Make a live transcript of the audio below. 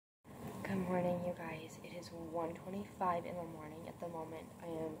morning, you guys. It is 1:25 in the morning at the moment. I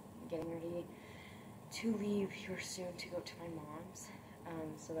am getting ready to leave here soon to go to my mom's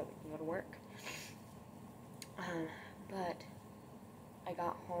so that we can go to work. But I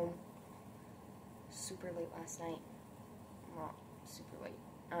got home super late last night. Not super late.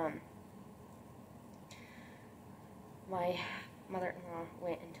 My mother-in-law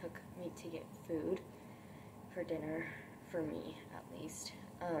went and took me to get food for dinner, for me at least.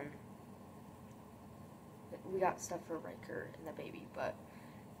 We got stuff for Riker and the baby, but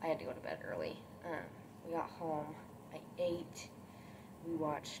I had to go to bed early. We got home, I ate, we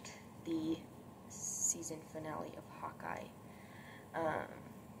watched the season finale of Hawkeye,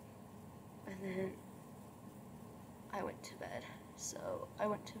 and then I went to bed. So I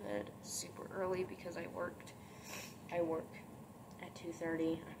went to bed super early because I work at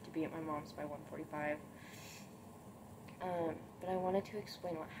 2:30. I have to be at my mom's by 1:45. But I wanted to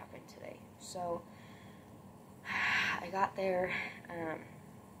explain what happened today. So I got there,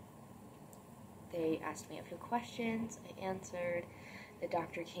 they asked me a few questions, I answered, the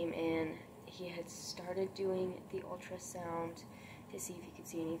doctor came in, he had started doing the ultrasound to see if he could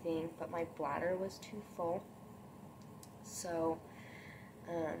see anything, but my bladder was too full, so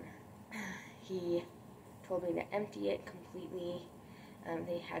he told me to empty it completely.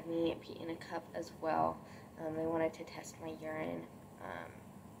 They had me pee in a cup as well. They wanted to test my urine.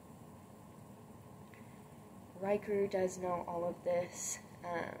 Riker does know all of this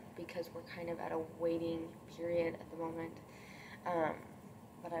because we're kind of at a waiting period at the moment.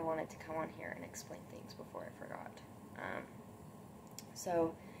 But I wanted to come on here and explain things before I forgot.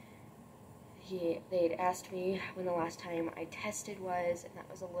 So they'd asked me when the last time I tested was, and that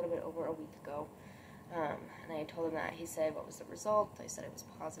was a little bit over a week ago. And I told him that. He said, what was the result? I said it was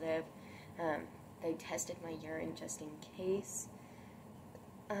positive. They tested my urine just in case.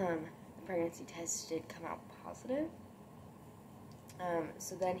 The pregnancy test did come out positive.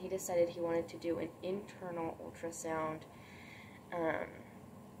 So then he decided he wanted to do an internal ultrasound.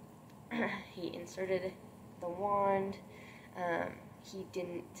 He inserted the wand. He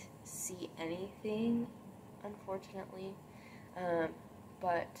didn't see anything, unfortunately,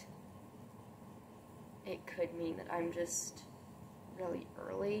 but it could mean that I'm just really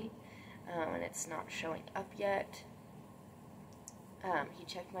early, and it's not showing up yet. He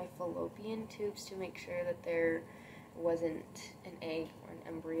checked my fallopian tubes to make sure that there wasn't an egg or an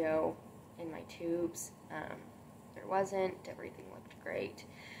embryo in my tubes. There wasn't. Everything looked great.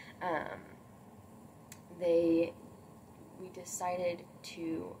 We decided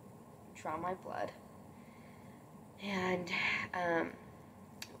to draw my blood, and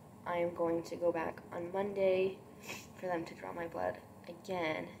I am going to go back on Monday for them to draw my blood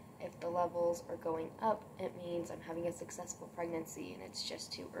again. If the levels are going up, it means I'm having a successful pregnancy, and it's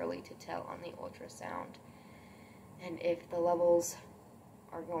just too early to tell on the ultrasound. And if the levels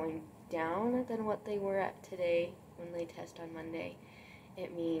are going down than what they were at today when they test on Monday,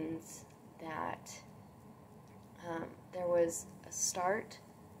 it means that there was a start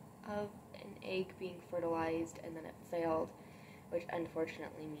of an egg being fertilized and then it failed, which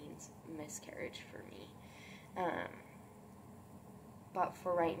unfortunately means miscarriage for me. But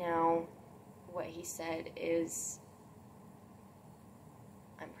for right now, what he said is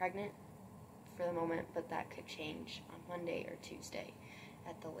I'm pregnant for the moment, but that could change on Monday or Tuesday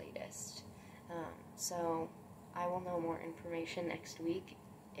at the latest. So I will know more information next week.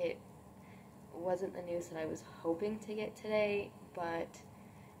 It wasn't the news that I was hoping to get today, but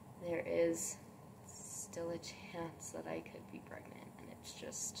there is still a chance that I could be pregnant, and it's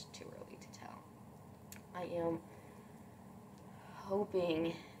just too early to tell. I am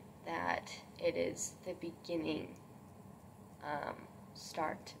hoping that it is the beginning,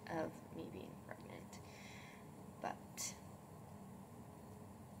 start of me being pregnant, but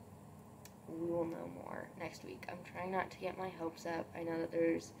we will know more next week. I'm trying not to get my hopes up. I know that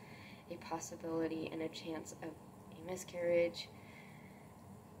there's a possibility and a chance of a miscarriage,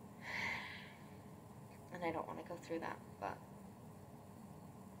 and I don't want to go through that, but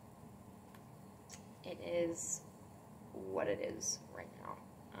it is what it is right now.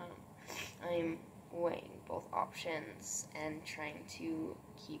 I'm weighing both options and trying to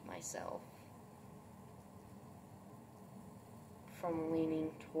keep myself from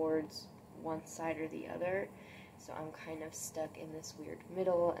leaning towards one side or the other. So I'm kind of stuck in this weird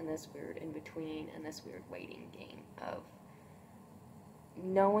middle and this weird in between and this weird waiting game of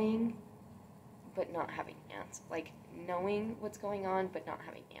knowing but not having answers. Like knowing what's going on but not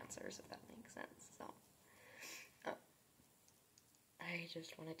having answers, if that makes sense. So I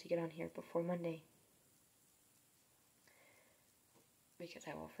just wanted to get on here before Monday. because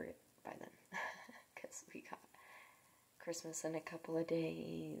I will forget by then, because we got Christmas in a couple of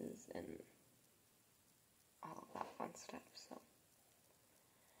days and all of that fun stuff. So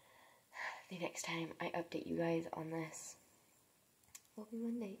the next time I update you guys on this will be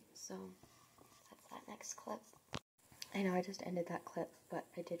Monday. So that's that next clip. I know I just ended that clip, but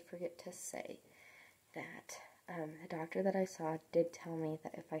I did forget to say that the doctor that I saw did tell me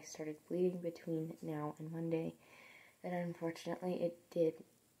that if I started bleeding between now and Monday, that unfortunately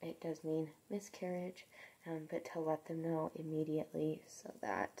it does mean miscarriage, but to let them know immediately so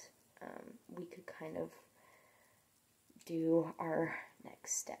that we could kind of do our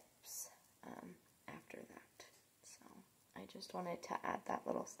next steps after that. So I just wanted to add that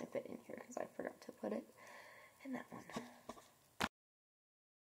little snippet in here because I forgot to put it in that one.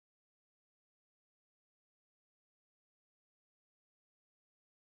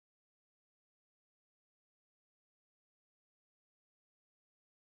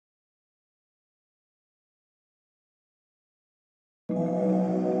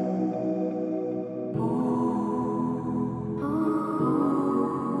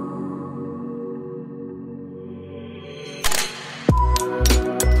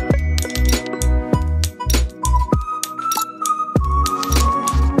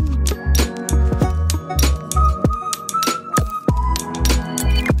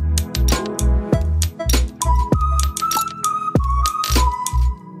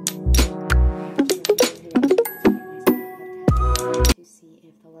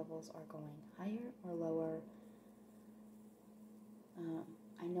 Are going higher or lower.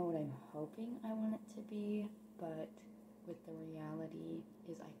 I know what I'm hoping I want it to be, but with the reality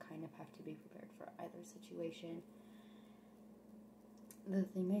is I kind of have to be prepared for either situation. The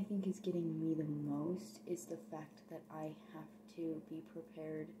thing I think is getting me the most is the fact that I have to be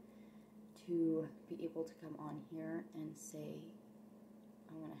prepared to be able to come on here and say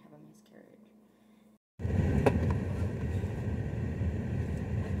I want to have a miscarriage.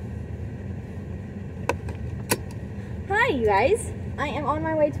 Hi, you guys. I am on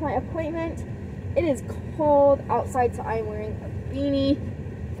my way to my appointment. It is cold outside, so I'm wearing a beanie.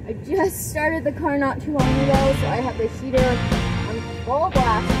 I just started the car not too long ago, so I have the heater on full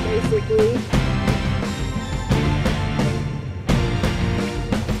blast, basically.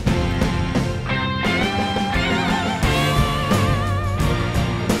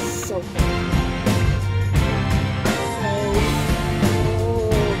 It's so cold.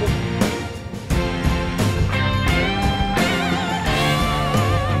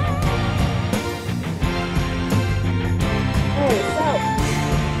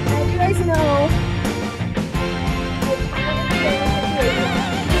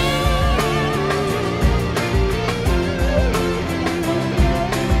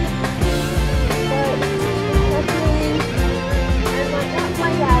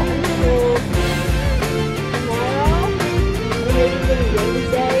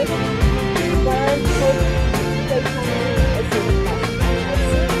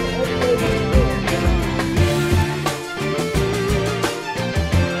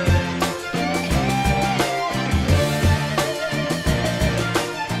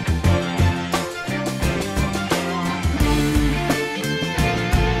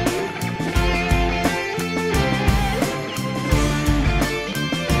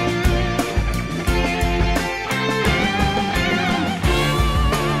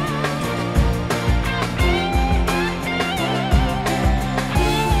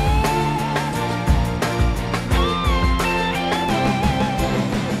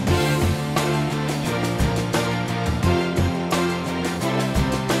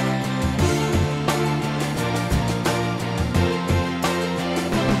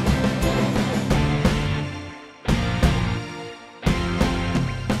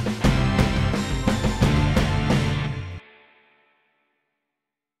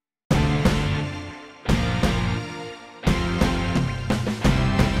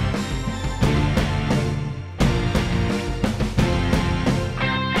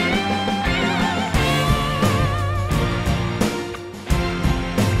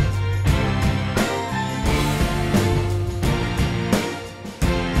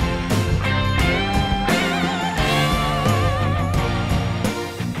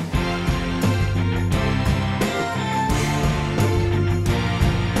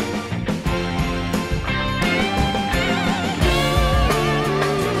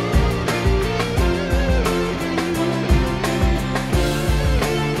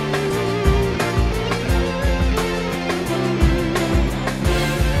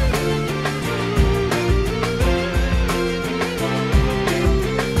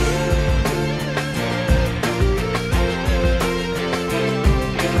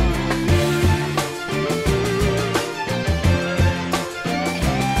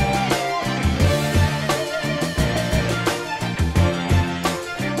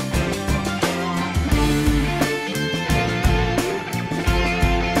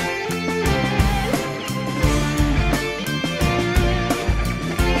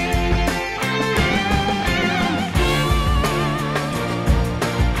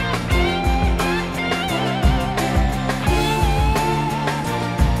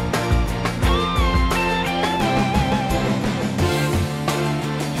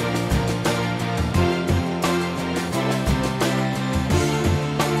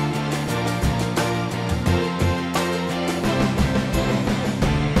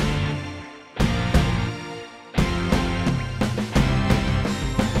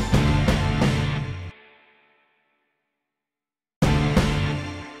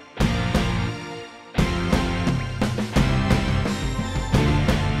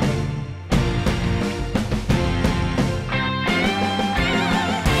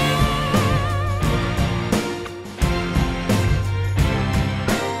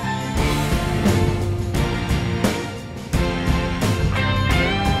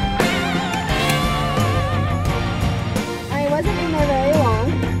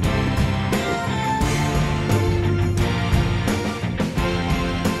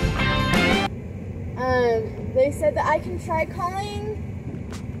 tried calling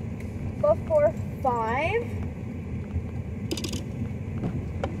before 5.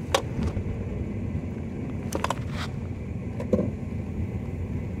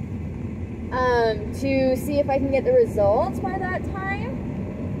 To see if I can get the results by that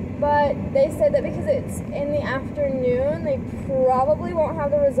time. But they said that because it's in the afternoon, they probably won't have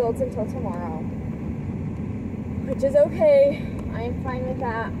the results until tomorrow. Which is okay. I am fine with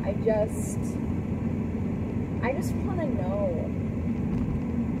that. I just want to know.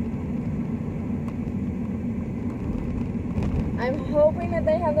 I'm hoping that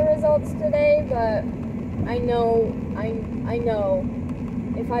they have the results today, but I know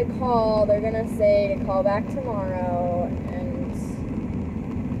if I call, they're gonna say to call back tomorrow, and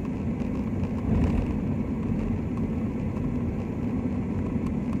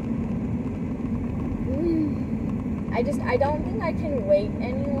I don't think I can wait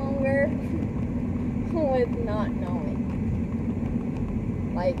any longer with not knowing.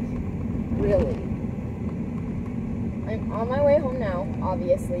 Like, really. I'm on my way home now,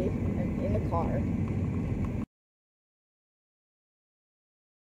 obviously. I'm in the car.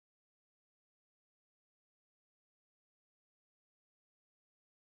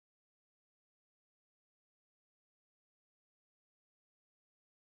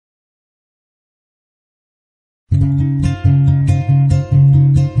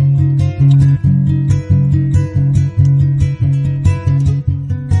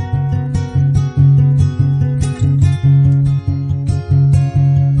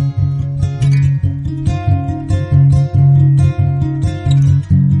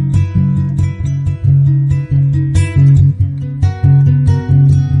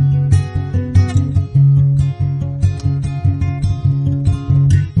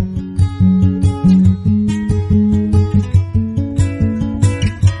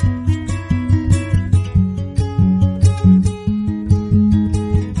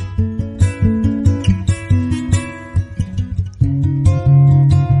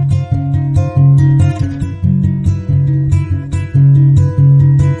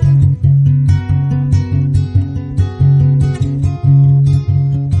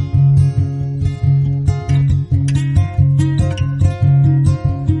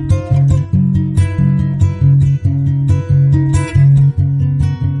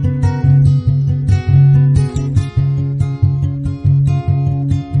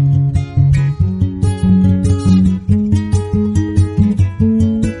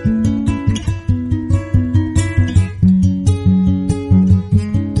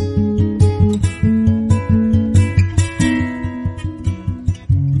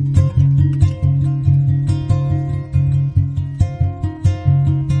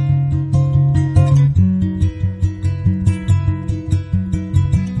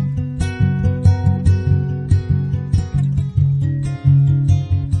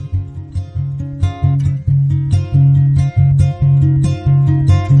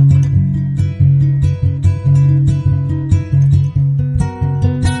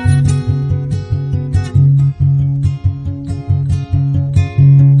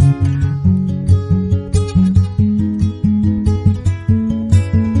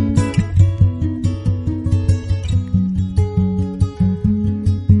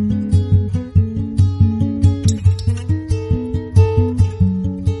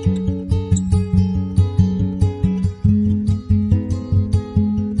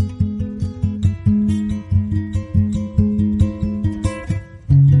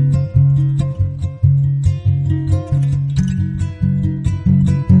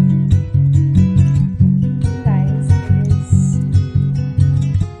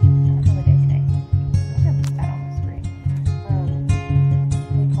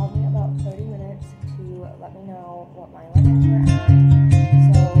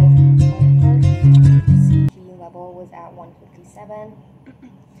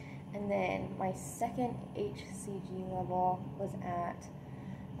 And then my second HCG level was at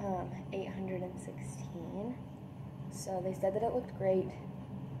 816. So they said that it looked great.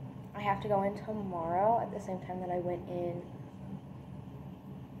 I have to go in tomorrow at the same time that I went in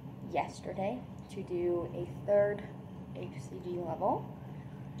yesterday to do a third HCG level.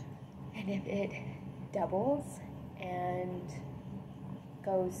 And if it doubles and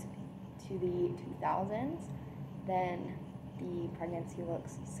goes to the 2000s, then the pregnancy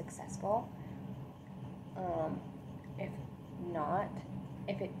looks successful. If not,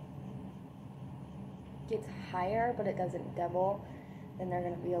 if it gets higher but it doesn't double, then they're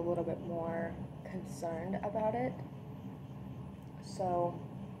going to be a little bit more concerned about it. So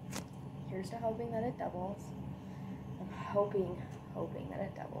here's to hoping that it doubles. I'm hoping that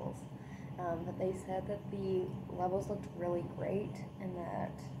it doubles. But they said that the levels looked really great and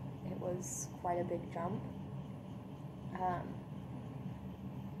that it was quite a big jump.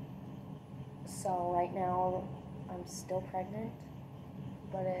 So right now I'm still pregnant,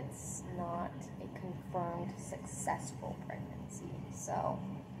 but it's not a confirmed successful pregnancy. So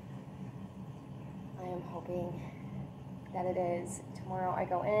I am hoping that it is. Tomorrow I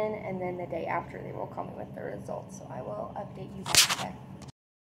go in, and then the day after they will call me with the results. So I will update you guys again.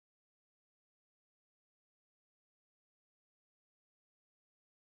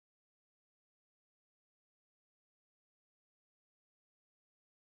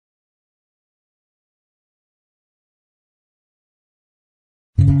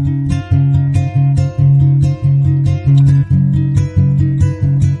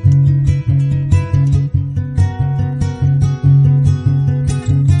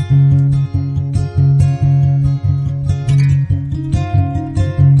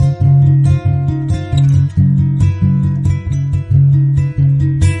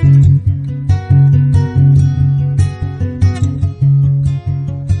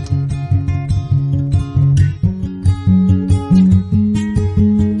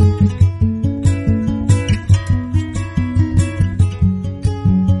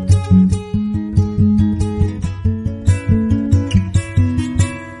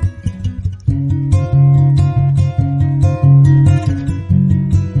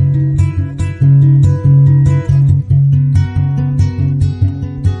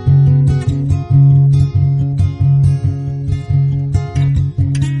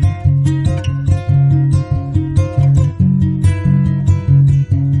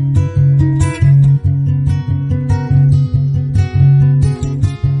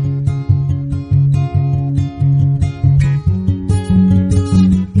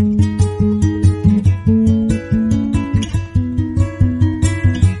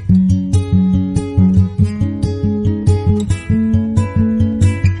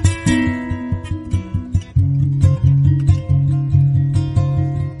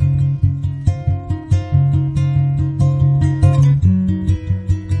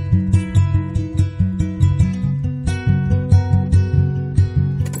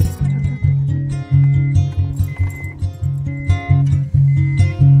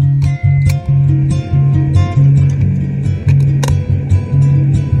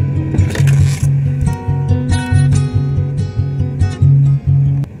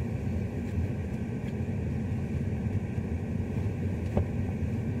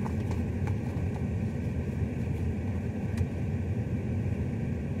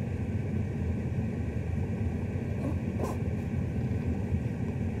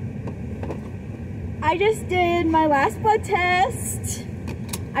 I just did my last blood test.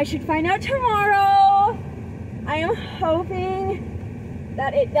 I should find out tomorrow. I am hoping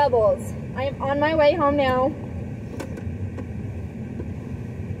that it doubles. I am on my way home now.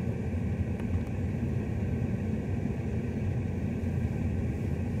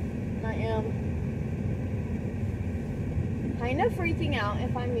 I am kind of freaking out,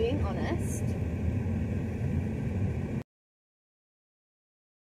 if I'm being honest.